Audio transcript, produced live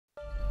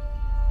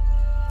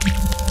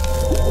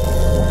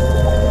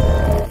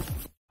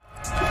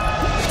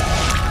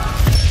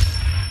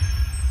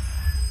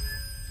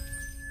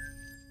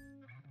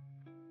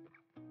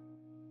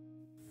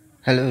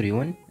Hello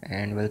everyone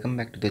and welcome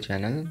back to the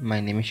channel. My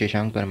name is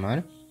SHASHANK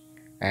Parmar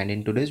and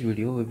in today's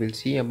video we will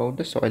see about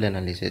the soil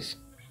analysis.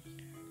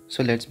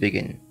 So let's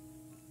begin.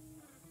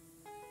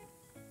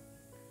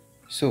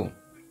 So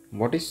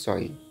what is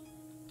soil?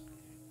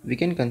 We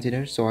can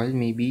consider soil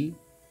maybe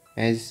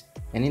as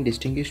any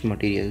distinguished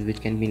material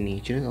which can be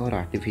natural or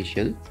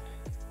artificial,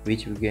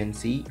 which we can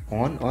see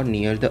on or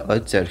near the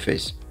earth's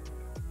surface.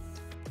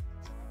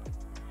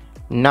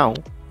 Now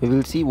we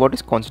will see what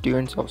is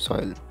constituents of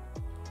soil.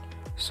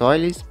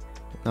 Soil is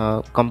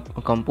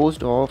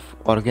composed of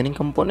organic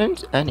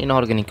components and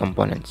inorganic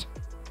components.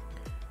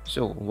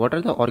 So what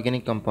are the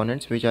organic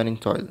components which are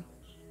in soil?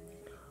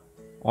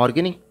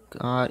 Organic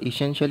are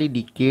essentially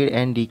decayed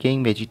and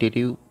decaying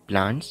vegetative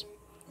plants,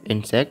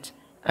 insects,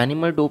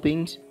 animal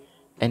droppings,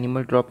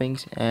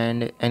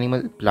 and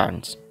animal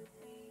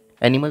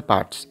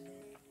parts.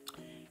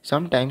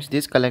 Sometimes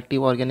this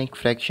collective organic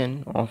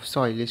fraction of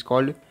soil is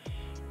called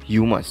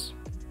humus.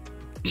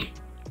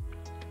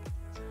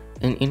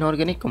 In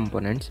inorganic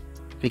components,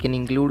 we can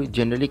include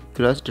generally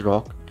crushed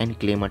rock and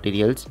clay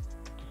materials,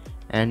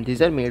 and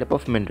these are made up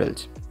of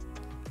minerals.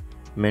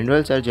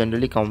 Minerals are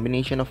generally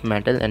combination of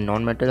metal and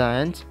non-metal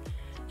ions.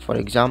 For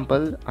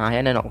example,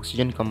 iron and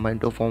oxygen combine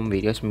to form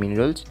various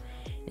minerals,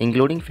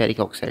 including ferric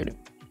oxide.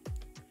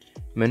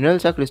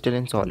 Minerals are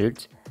crystalline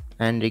solids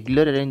and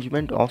regular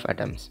arrangement of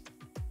atoms.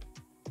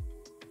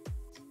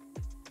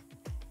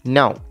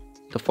 Now,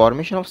 the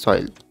formation of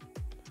soil.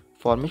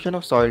 Formation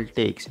of soil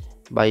takes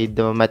by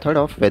the method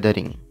of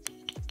weathering.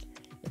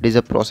 It is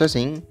a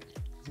processing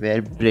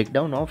where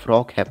breakdown of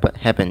rock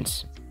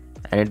happens,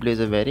 and it plays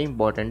a very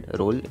important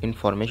role in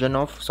formation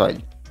of soil.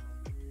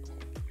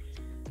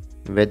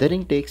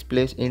 Weathering takes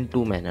place in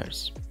two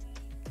manners.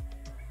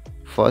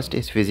 First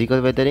is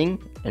physical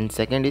weathering and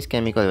second is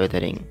chemical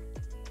weathering.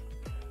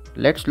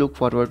 Let's look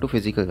forward to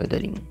physical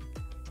weathering.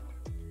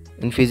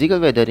 In physical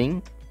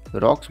weathering,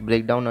 rocks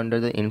break down under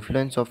the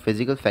influence of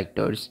physical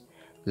factors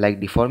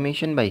like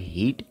deformation by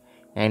heat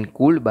and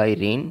cooled by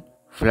rain,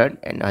 flood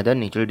and other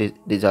natural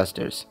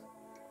disasters.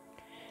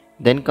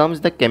 Then comes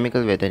the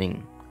chemical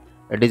weathering.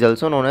 It is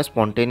also known as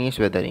spontaneous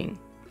weathering.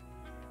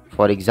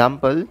 For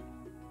example,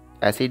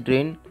 acid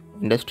rain,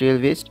 industrial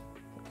waste,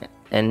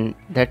 and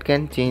that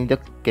can change the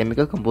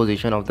chemical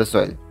composition of the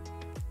soil.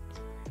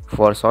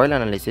 For soil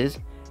analysis,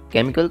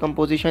 chemical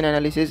composition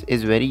analysis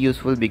is very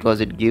useful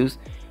because it gives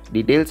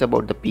details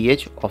about the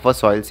pH of a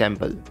soil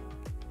sample.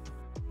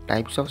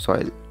 Types of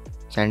soil.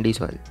 Sandy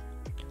soil.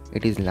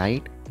 It is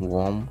light,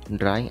 warm,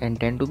 dry and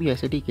tend to be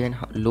acidic and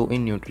low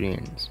in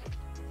nutrients.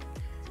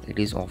 It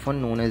is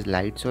often known as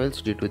light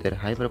soils due to their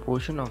high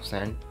proportion of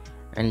sand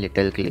and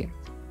little clay.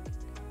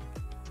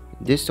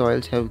 These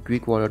soils have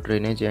quick water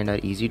drainage and are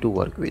easy to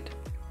work with.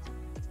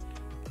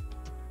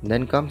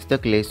 Then comes the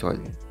clay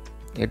soil.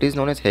 It is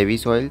known as heavy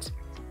soils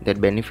that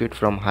benefit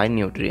from high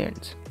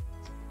nutrients.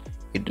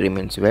 It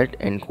remains wet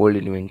and cold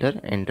in winter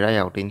and dry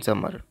out in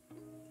summer.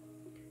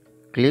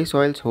 Clay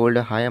soils hold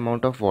a high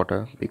amount of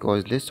water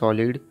because these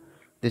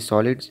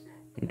solids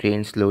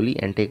drain slowly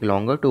and take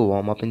longer to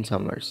warm up in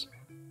summers.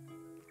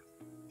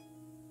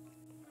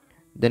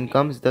 Then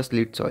comes the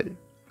slate soil.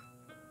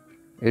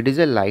 It is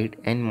a light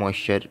and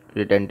moisture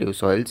retentive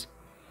soils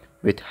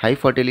with high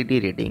fertility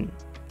rating.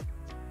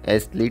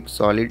 As slate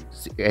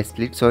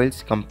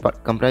soils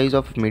comprise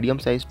of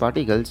medium-sized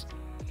particles,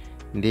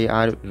 they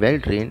are well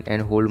drained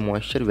and hold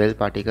moisture well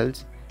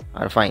particles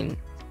are fine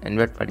and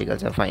wet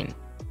particles are fine.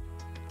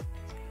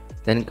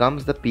 Then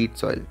comes the peat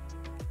soil.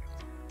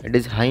 It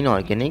is high in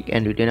organic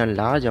and retain a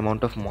large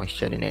amount of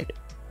moisture in it.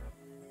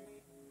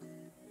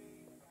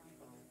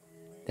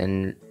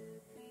 Then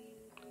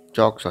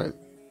chalk soil.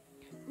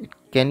 It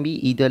can be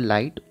either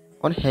light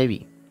or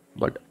heavy,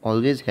 but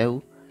always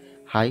have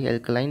high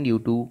alkaline due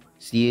to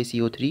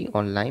CaCO3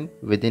 or lime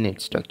within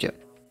its structure.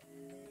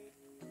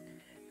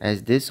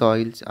 As these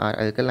soils are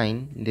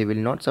alkaline, they will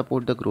not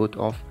support the growth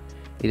of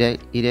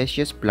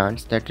herbaceous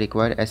plants that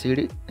require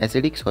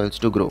acidic soils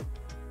to grow.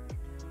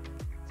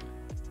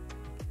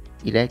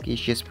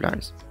 Herbaceous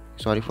plants.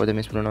 Sorry for the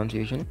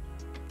mispronunciation.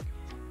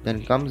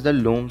 Then comes the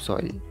loam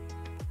soil.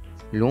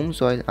 Loam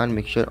soil are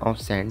mixture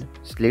of sand,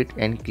 slate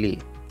and clay.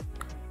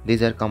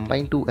 These are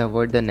combined to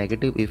avoid the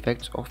negative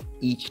effects of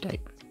each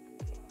type.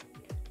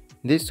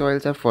 These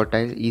soils are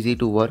fertile, easy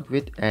to work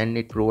with and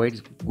it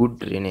provides good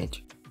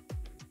drainage.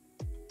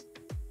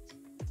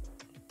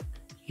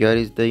 Here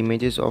is the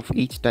images of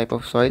each type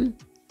of soil,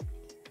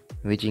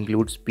 which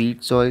includes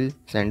peat soil,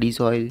 sandy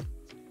soil,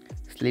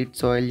 slate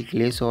soil,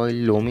 clay soil,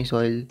 loamy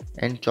soil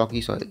and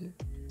chalky soil.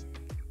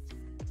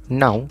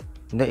 Now,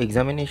 the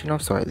examination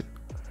of soil.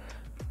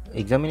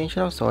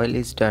 Examination of soil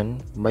is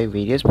done by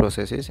various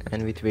processes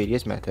and with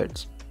various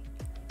methods.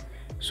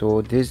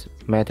 So these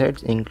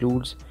methods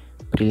includes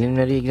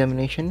preliminary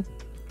examination,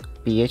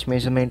 pH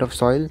measurement of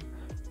soil,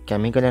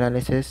 chemical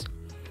analysis,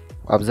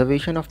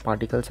 observation of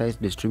particle size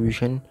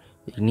distribution,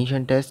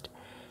 ignition test,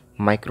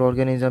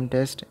 microorganism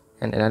test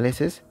and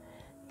analysis,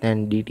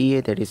 then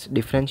DTA, that is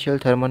differential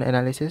thermal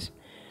analysis,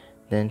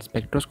 then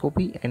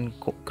spectroscopy and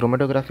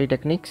chromatography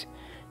techniques,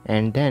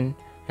 and then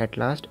At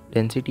last,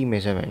 density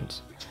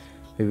measurements.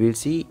 We will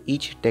see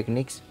each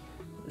techniques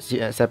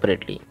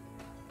separately.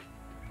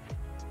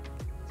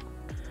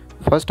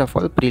 First of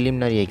all,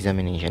 preliminary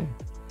examination.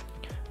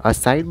 A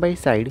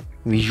side-by-side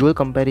visual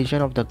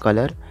comparison of the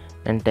color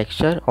and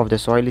texture of the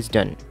soil is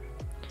done.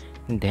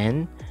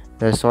 Then,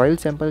 the soil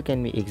sample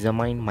can be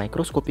examined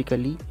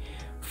microscopically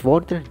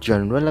for their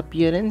general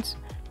appearance,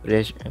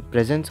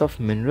 presence of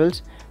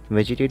minerals,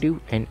 vegetative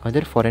and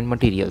other foreign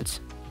materials.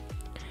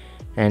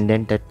 And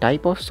then the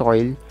type of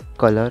soil,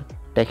 color,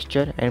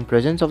 texture and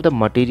presence of the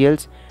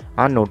materials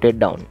are noted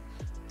down.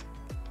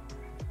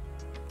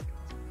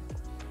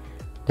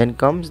 Then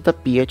comes the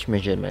pH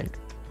measurement.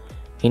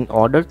 In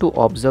order to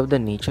observe the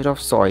nature of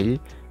soil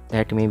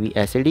that may be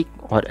acidic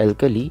or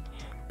alkali,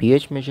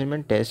 pH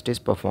measurement test is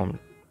performed.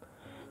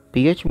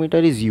 pH meter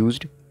is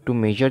used to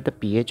measure the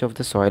pH of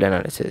the soil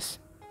analysis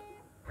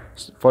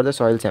for the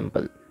soil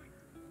sample.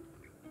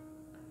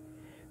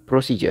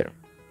 Procedure.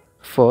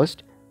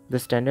 First,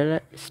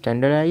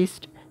 standardize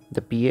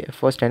the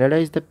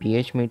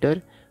pH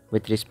meter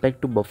with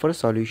respect to buffer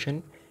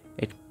solution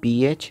at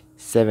pH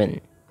 7.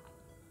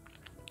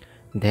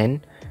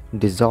 Then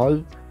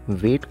dissolve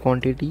weight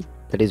quantity,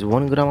 that is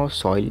 1 gram of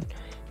soil,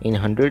 in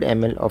 100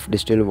 ml of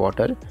distilled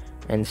water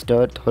and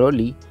stir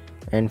thoroughly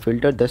and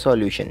filter the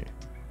solution.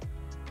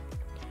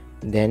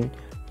 Then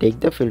take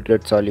the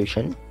filtered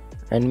solution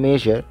and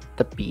measure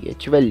the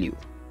pH value.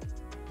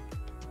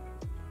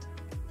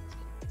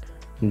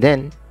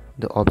 Then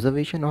the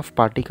observation of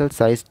particle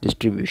size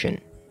distribution.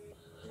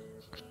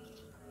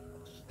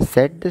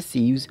 Set of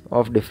sieves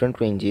of different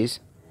ranges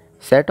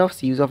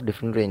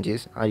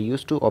are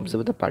used to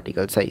observe the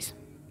particle size.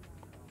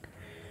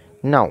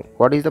 Now,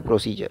 what is the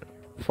procedure?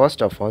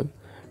 First of all,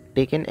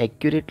 take an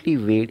accurately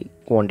weighed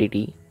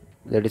quantity,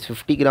 that is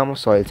 50 gram of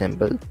soil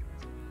sample.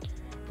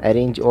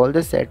 Arrange all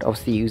the set of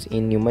sieves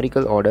in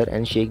numerical order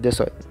and shake the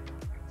soil.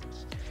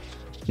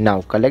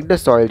 Now collect the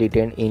soil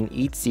retained in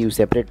each sieve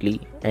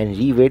separately and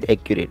re-weight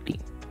accurately.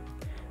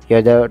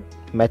 Here the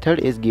method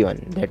is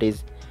given, that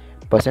is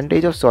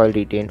percentage of soil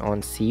retained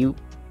on sieve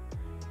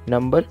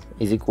number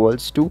is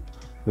equals to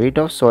weight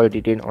of soil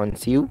retained on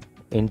sieve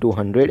into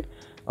 100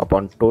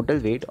 upon total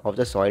weight of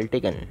the soil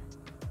taken.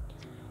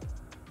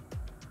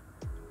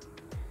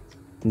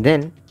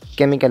 Then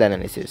chemical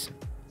analysis.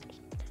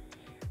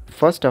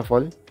 First of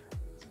all,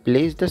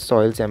 place the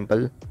soil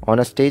sample on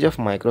a stage of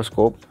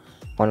microscope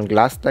on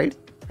glass slide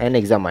and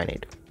examine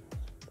it.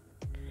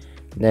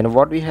 Then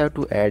what we have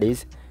to add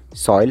is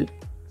soil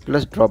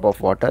plus drop of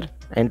water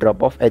and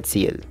drop of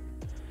HCl.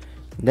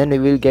 Then we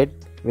will get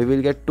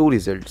two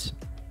results.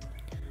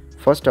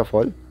 First of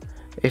all,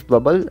 if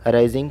bubble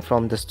arising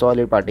from the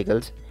solid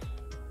particles,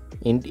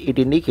 it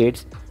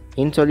indicates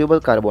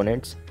insoluble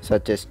carbonates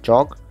such as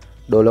chalk,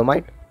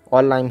 dolomite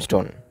or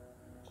limestone.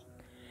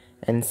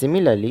 And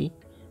similarly,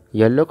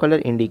 yellow color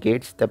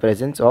indicates the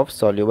presence of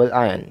soluble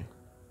iron.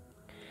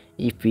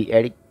 If we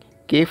add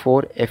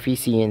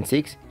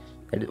K4FeCN6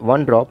 at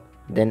 1 drop,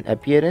 then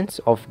appearance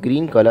of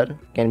green color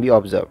can be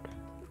observed.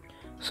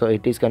 So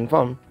it is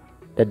confirmed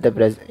that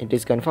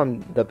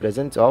the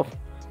presence of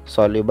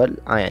soluble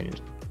iron.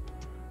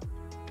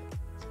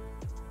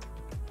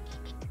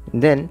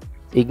 Then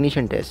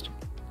ignition test.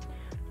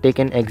 Take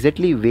an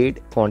exactly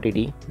weighed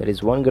quantity, that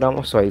is 1 gram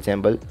of soil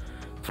sample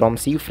from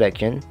sieve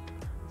fraction,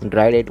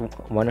 dried at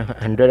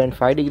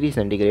 105 degrees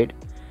centigrade,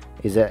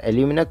 is a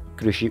alumina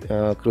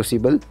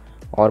crucible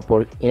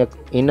or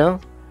in a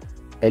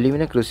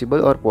alumina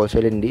crucible or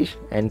porcelain dish,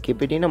 and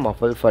keep it in a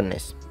muffled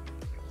furnace.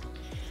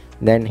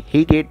 Then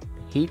heat it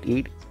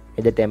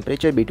at the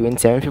temperature between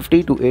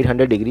 750 to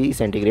 800 degrees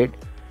centigrade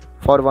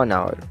for 1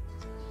 hour.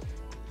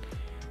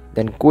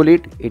 Then cool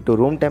it to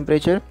room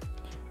temperature,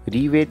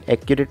 re-weight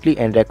accurately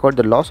and record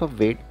the loss of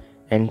weight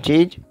and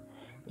change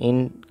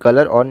in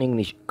color on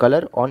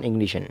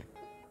ignition.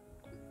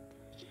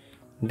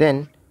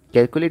 Then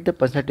calculate the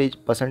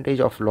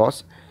percentage of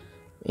loss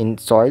in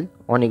soil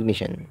on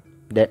ignition.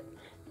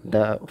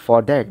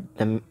 For that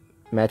the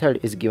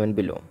method is given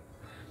below.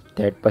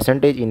 That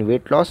percentage in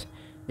weight loss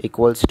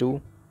equals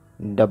to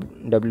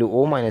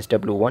WO minus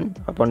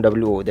W1 upon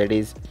WO. That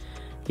is,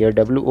 here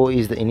WO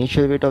is the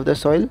initial weight of the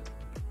soil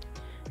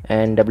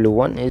and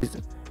W1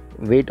 is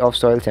weight of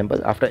soil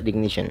sample after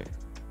ignition.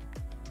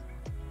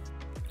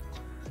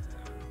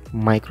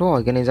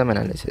 Microorganism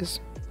analysis.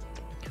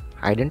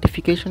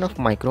 Identification of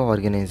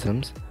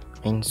microorganisms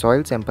in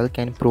soil sample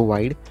can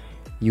provide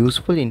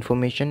useful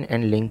information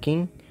and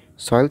linking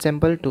soil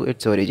sample to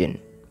its origin.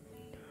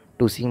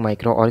 To see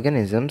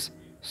microorganisms,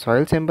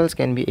 soil samples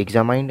can be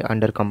examined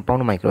under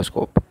compound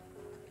microscope.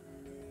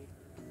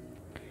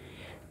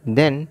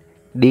 Then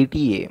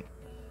DTA.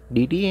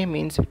 DTA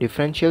means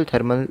differential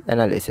thermal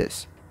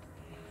analysis.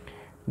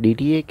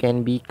 DTA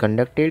can be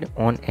conducted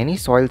on any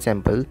soil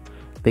sample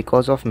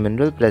because of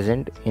mineral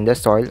present in the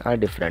soil are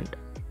different.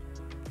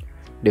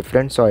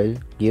 Different soil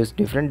gives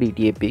different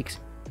DTA peaks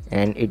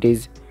and it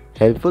is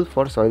helpful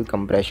for soil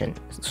comparison.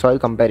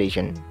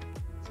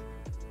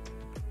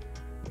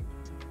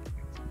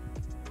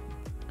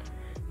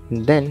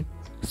 Then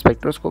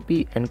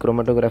spectroscopy and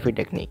chromatography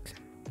techniques.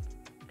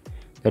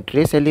 The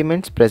trace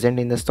elements present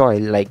in the soil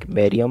like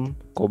barium,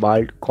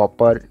 cobalt,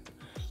 copper,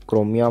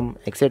 chromium,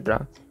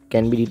 etc.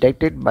 can be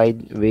detected by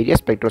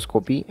various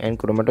spectroscopy and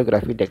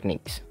chromatography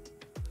techniques.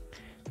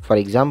 For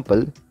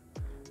example,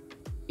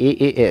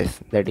 AAS,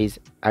 that is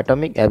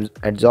atomic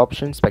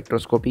adsorption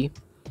spectroscopy,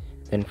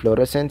 then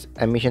fluorescence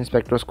emission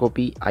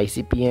spectroscopy,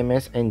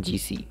 ICP-MS and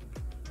GC.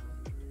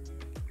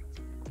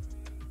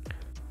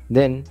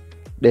 Then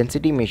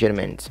density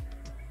measurements.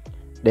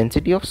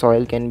 Density of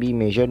soil can be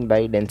measured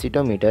by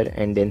densitometer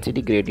and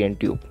density gradient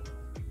tube.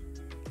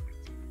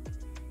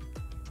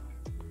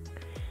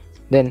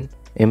 Then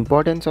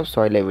importance of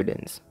soil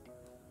evidence.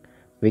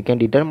 We can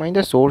determine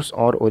the source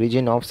or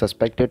origin of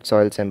suspected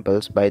soil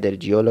samples by their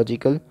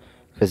geological,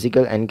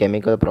 physical and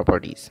chemical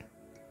properties.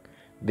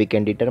 We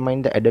can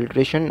determine the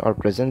adulteration or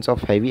presence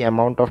of heavy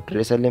amount of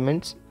trace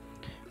elements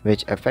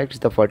which affects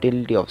the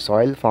fertility of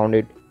soil found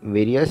at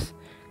various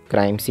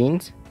crime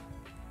scenes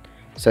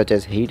such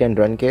as hit and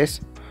run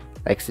case,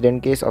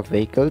 accident case of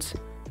vehicles,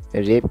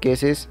 rape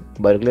cases,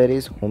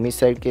 burglaries,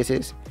 homicide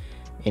cases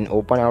in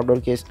open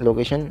outdoor case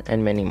location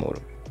and many more.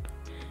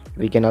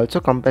 We can also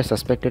compare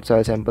suspected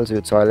soil samples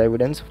with soil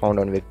evidence found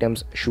on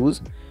victims'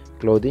 shoes,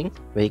 clothing,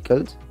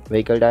 vehicles,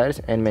 vehicle tires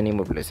and many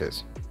more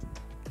places.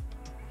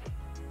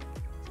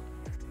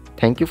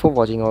 Thank you for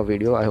watching our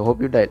video. I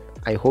hope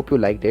you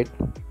liked it,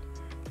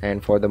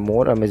 and for the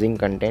more amazing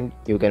content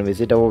you can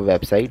visit our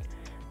website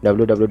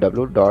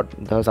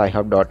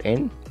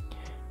www.thescihub.in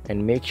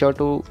and make sure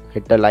to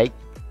hit the like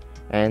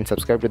and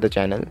subscribe to the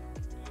channel.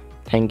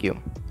 Thank you.